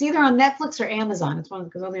it's either on Netflix or Amazon. It's one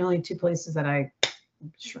because those are the only two places that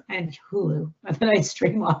and Hulu that I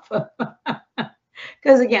stream off of.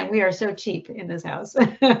 Because again, we are so cheap in this house.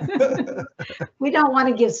 We don't want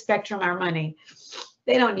to give Spectrum our money.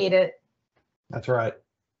 They don't need it. That's right.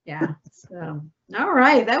 Yeah. So, all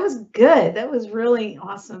right. That was good. That was really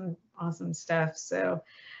awesome stuff. So,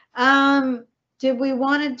 did we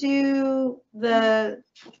want to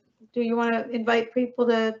do you want to invite people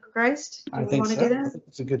to Christ? I think so. Do that?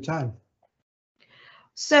 It's a good time.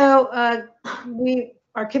 So we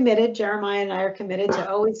are committed, Jeremiah and I are committed to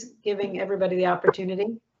always giving everybody the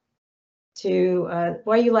opportunity to,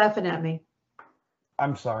 why are you laughing at me?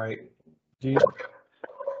 I'm sorry.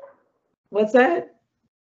 What's that?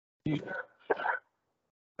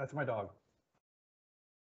 That's my dog.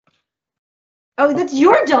 Oh, that's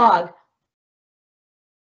your dog.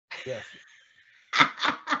 Yes.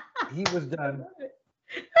 He was done.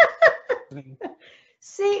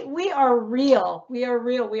 See, we are real. We are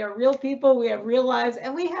real. We are real people. We have real lives,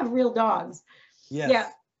 and we have real dogs. Yes. Yeah.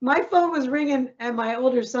 My phone was ringing, and my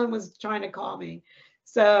older son was trying to call me.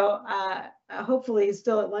 So hopefully he's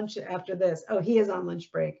still at lunch after this. Oh, he is on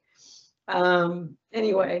lunch break.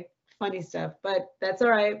 Anyway, funny stuff, but that's all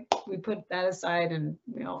right. We put that aside, and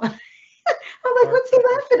you know, I'm like, what's he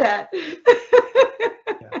laughing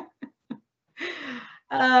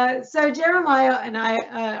at? So Jeremiah and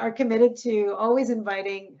I are committed to always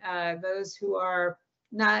inviting those who are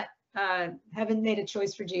not haven't made a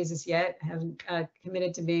choice for Jesus yet, haven't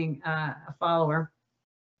committed to being a follower.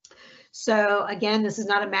 So again, this is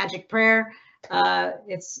not a magic prayer.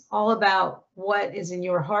 It's all about what is in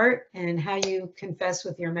your heart and how you confess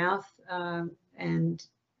with your mouth. And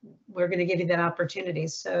we're going to give you that opportunity.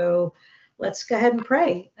 So let's go ahead and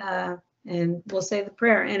pray. And we'll say the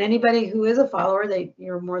prayer. And anybody who is a follower,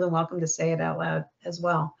 you're more than welcome to say it out loud as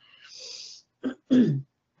well.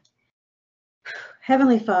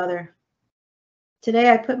 Heavenly Father,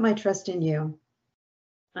 today I put my trust in you.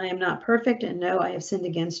 I am not perfect and know I have sinned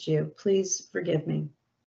against you. Please forgive me.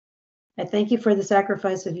 I thank you for the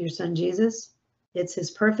sacrifice of your son, Jesus. It's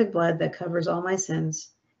his perfect blood that covers all my sins,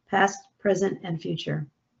 past, present, and future.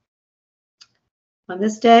 On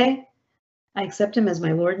this day, I accept him as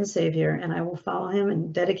my Lord and Savior, and I will follow him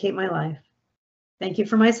and dedicate my life. Thank you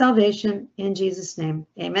for my salvation. In Jesus' name,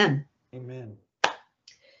 amen. Amen.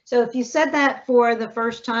 So if you said that for the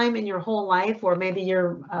first time in your whole life, or maybe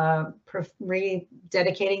you're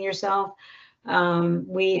rededicating yourself,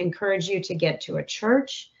 we encourage you to get to a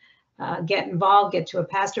church, get involved, get to a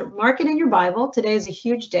pastor, mark it in your Bible. Today is a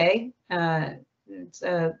huge day. It's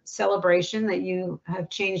a celebration that you have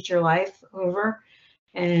changed your life over.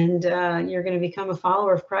 And you're going to become a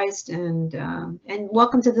follower of Christ, and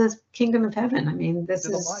welcome to the kingdom of heaven. I mean, this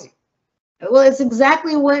is light. Well, it's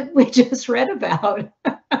exactly what we just read about.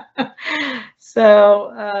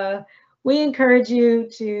 So we encourage you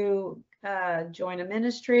to join a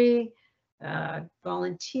ministry,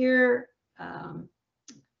 volunteer.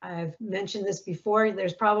 I've mentioned this before.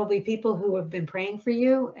 There's probably people who have been praying for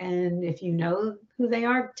you, and if you know who they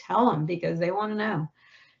are, tell them, because they want to know.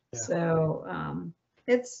 Yeah. So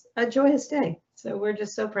it's a joyous day. So we're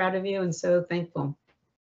just so proud of you and so thankful.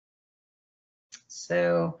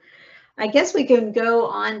 So I guess we can go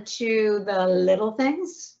on to the little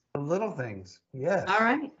things. The little things, yes. All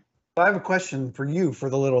right. I have a question for you for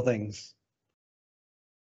the little things.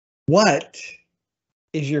 What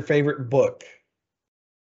is your favorite book?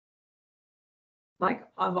 Like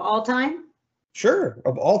of all time? Sure,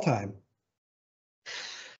 of all time.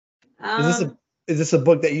 Is this a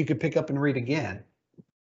book that you could pick up and read again?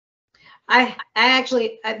 I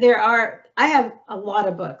actually I have a lot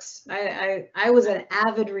of books. I was an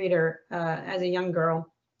avid reader as a young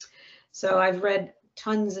girl, so I've read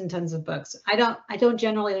tons and tons of books. I don't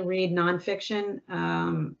generally read nonfiction.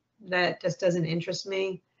 That just doesn't interest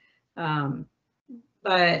me.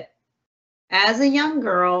 But as a young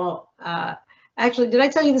girl, actually, did I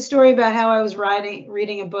tell you the story about how I was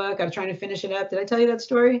reading a book? I was trying to finish it up. Did I tell you that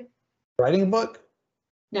story? Writing a book?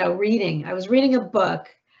 No, reading. I was reading a book.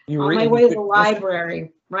 On my way to the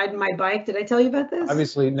library, riding my bike. Did I tell you about this?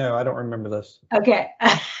 Obviously, no, I don't remember this. Okay.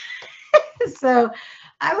 So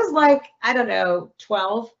I was like, I don't know,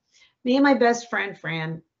 12. Me and my best friend,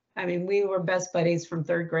 Fran, I mean, we were best buddies from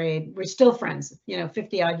 3rd grade. We're still friends,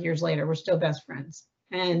 50 odd years later, we're still best friends.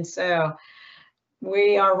 And so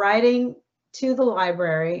we are riding to the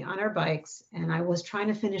library on our bikes, and I was trying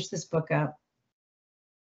to finish this book up.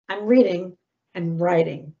 I'm reading and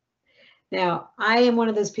writing. Now, I am one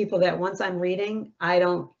of those people that once I'm reading, I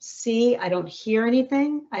don't see, I don't hear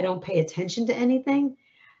anything, I don't pay attention to anything,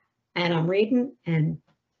 and I'm reading, and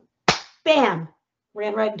bam,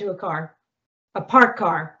 ran right into a parked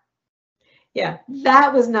car. Yeah,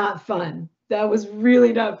 that was not fun. That was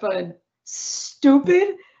really not fun.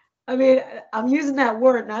 Stupid. I mean, I'm using that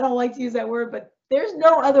word, and I don't like to use that word, but there's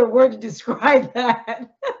no other word to describe that.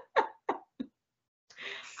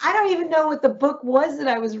 I don't even know what the book was that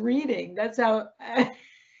I was reading. That's how.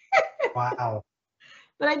 Wow.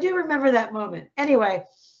 But I do remember that moment. Anyway,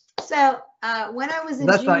 so when I was in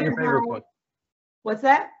That's not your favorite book. What's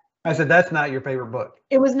that? I said that's not your favorite book.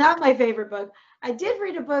 It was not my favorite book. I did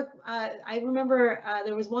read a book. I remember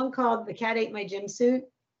there was one called The Cat Ate My Gym Suit.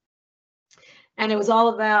 And it was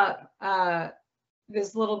all about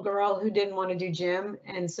this little girl who didn't want to do gym.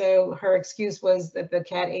 And so her excuse was that the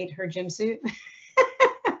cat ate her gym suit.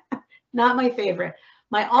 Not my favorite.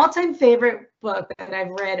 My all-time favorite book that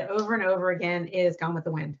I've read over and over again is Gone with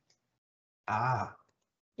the Wind. Ah.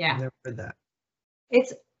 Yeah. I've never read that.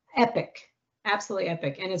 It's epic. Absolutely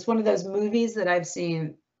epic. And it's one of those movies that I've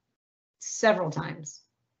seen several times.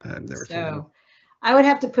 I've never seen it. I would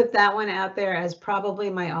have to put that one out there as probably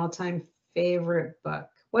my all-time favorite book.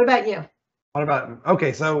 What about you?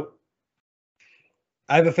 Okay, so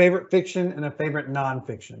I have a favorite fiction and a favorite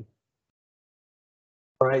nonfiction.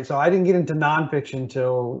 All right, so I didn't get into nonfiction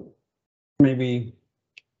till maybe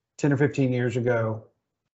 10 or 15 years ago.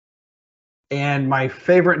 And my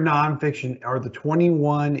favorite nonfiction are the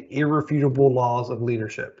 21 Irrefutable Laws of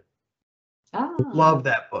Leadership. Oh. Love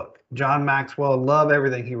that book. John Maxwell, love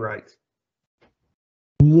everything he writes.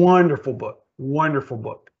 Wonderful book. Wonderful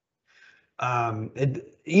book.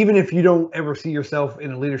 Even if you don't ever see yourself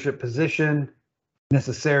in a leadership position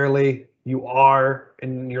necessarily, you are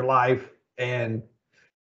in your life, and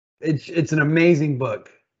it's an amazing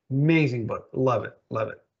book. Amazing book. Love it. Love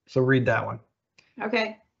it. So read that one.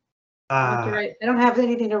 Okay. I don't have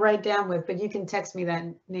anything to write down with, but you can text me that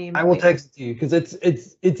name. I will text it to you because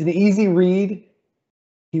it's an easy read.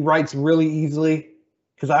 He writes really easily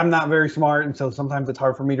because I'm not very smart, and so sometimes it's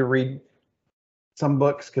hard for me to read some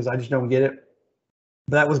books because I just don't get it.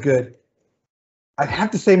 But that was good. I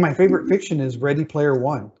have to say my favorite fiction is Ready Player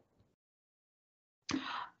One.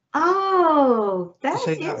 Oh, that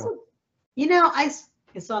is. You know, I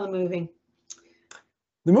saw the movie.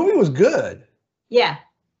 The movie was good. Yeah.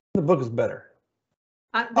 The book is better.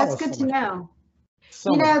 That's good to know.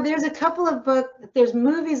 You know, there's a couple of there's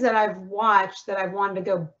movies that I've watched that I've wanted to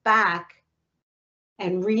go back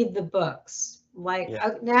and read the books. Like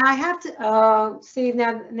now I have to see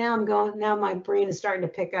now my brain is starting to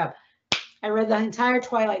pick up. I read the entire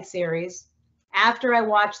Twilight series after I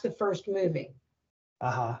watched the first movie.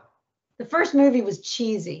 The first movie was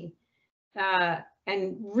cheesy.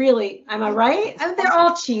 And really, am I right? They're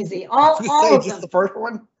all cheesy. All of them. The first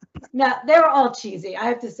one? No, they were all cheesy, I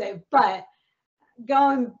have to say. But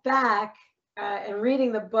going back and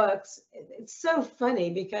reading the books, it's so funny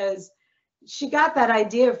because she got that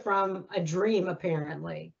idea from a dream,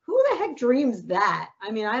 apparently. Who the heck dreams that?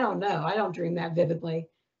 I mean, I don't know. I don't dream that vividly.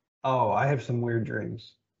 Oh, I have some weird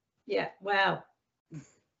dreams. Yeah, well,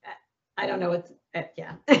 I don't know what.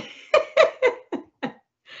 Yeah.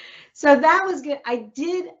 So that was good. I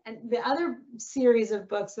did. The other series of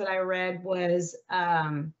books that I read was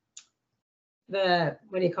what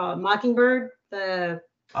do you call it? Mockingbird.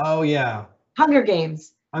 Oh yeah. Hunger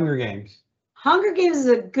Games. Hunger Games. Hunger Games is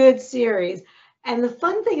a good series. And the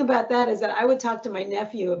fun thing about that is that I would talk to my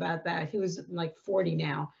nephew about that. He was like 40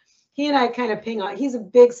 now. He and I kind of ping on. He's a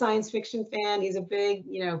big science fiction fan. He's a big,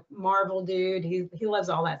 Marvel dude. He loves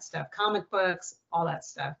all that stuff, comic books, all that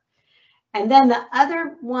stuff. And then the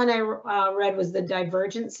other one I read was the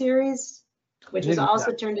Divergent series, which was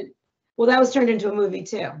also turned into a movie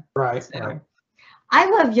too. Right. So, right. I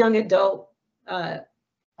love young adult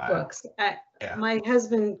books. My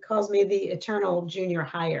husband calls me the eternal junior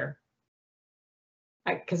hire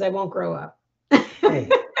because I won't grow up. Hey,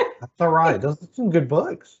 that's all right. Those are some good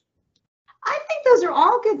books. I think those are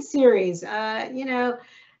all good series.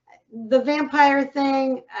 The vampire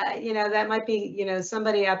thing, that might be,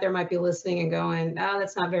 somebody out there might be listening and going, oh,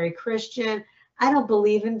 that's not very Christian. I don't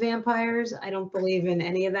believe in vampires. I don't believe in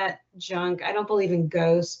any of that junk. I don't believe in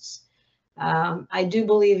ghosts. I do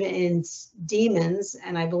believe in demons,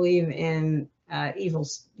 and I believe in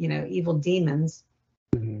evil demons.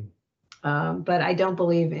 Mm-hmm. But I don't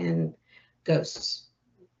believe in ghosts.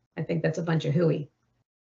 I think that's a bunch of hooey.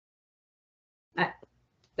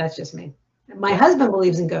 That's just me. My husband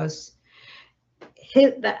believes in ghosts.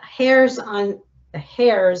 The hairs on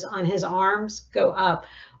his arms go up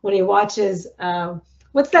when he watches.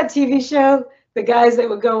 What's that TV show? The guys that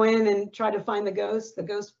would go in and try to find the ghosts, the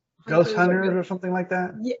ghost hunters or something like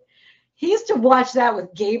that. Yeah, he used to watch that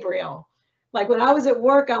with Gabriel. Like when I was at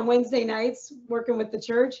work on Wednesday nights working with the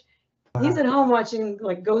church, he's at home watching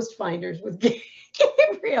like Ghost Finders with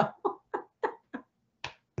Gabriel.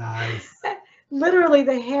 Nice. Literally,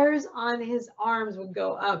 the hairs on his arms would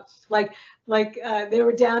go up, like they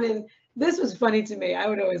were down in. This was funny to me. I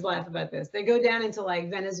would always laugh about this. They go down into like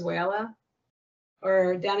Venezuela,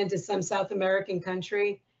 or down into some South American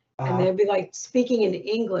country, and they'd be like speaking in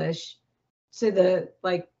English to the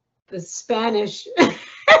Spanish.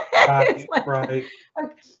 Right.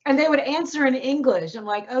 And they would answer in English. I'm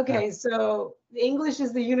like, okay, so English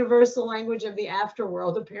is the universal language of the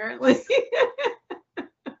afterworld, apparently.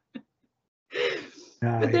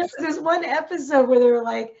 Nice. But there's this one episode where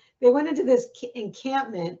they went into this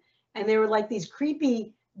encampment, and they were like these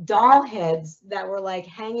creepy doll heads that were like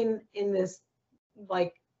hanging in this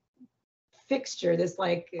like fixture, this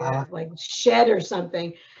like shed or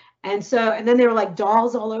something. And then there were like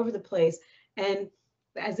dolls all over the place. And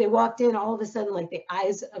as they walked in, all of a sudden, like the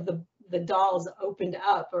eyes of the dolls opened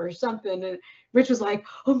up or something. And Rich was like,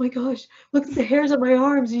 oh my gosh, look at the hairs on my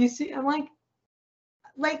arms. You see, I'm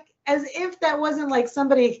like as if that wasn't like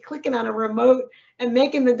somebody clicking on a remote and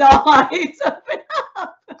making the doll eyes open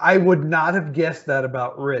up. I would not have guessed that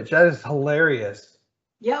about Rich. That is hilarious.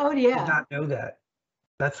 Yeah, oh yeah. I did not know that.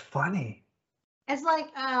 That's funny. It's like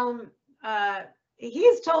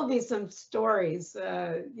he's told me some stories,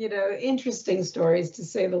 interesting stories to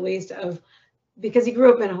say the least, of because he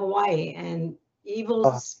grew up in Hawaii and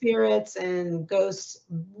evil spirits and ghosts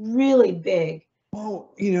really big.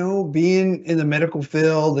 Well, being in the medical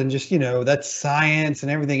field and just, that's science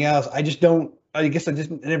and everything else. I guess I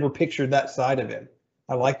just never pictured that side of him.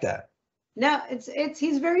 I like that. No,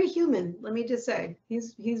 he's very human. Let me just say,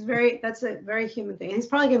 that's a very human thing. He's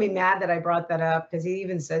probably gonna be mad that I brought that up, because he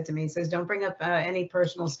even said to me, he says, don't bring up any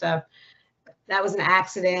personal stuff. That was an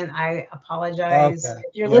accident. I apologize. Okay.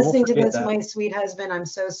 If you're listening to this, my sweet husband, I'm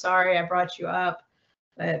so sorry I brought you up,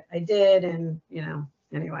 but I did. And,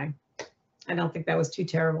 anyway, I don't think that was too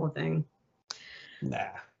terrible a thing. Nah.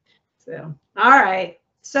 So, all right.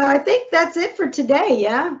 So I think that's it for today.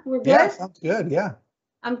 Yeah, we're good. Yeah, sounds good. Yeah.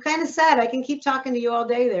 I'm kind of sad. I can keep talking to you all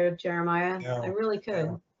day there, Jeremiah. I really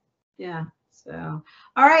could. Yeah. So,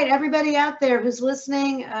 all right, everybody out there who's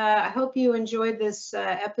listening, I hope you enjoyed this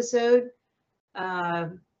episode.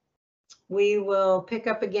 We will pick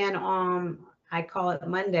up again on, I call it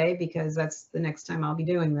Monday, because that's the next time I'll be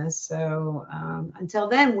doing this. So until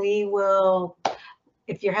then, we will,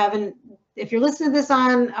 if you're listening to this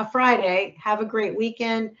on a Friday, have a great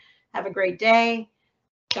weekend. Have a great day.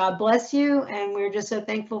 God bless you. And we're just so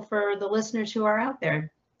thankful for the listeners who are out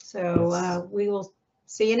there. So we will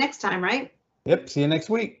see you next time, right? Yep. See you next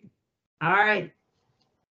week. All right.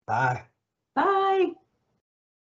 Bye.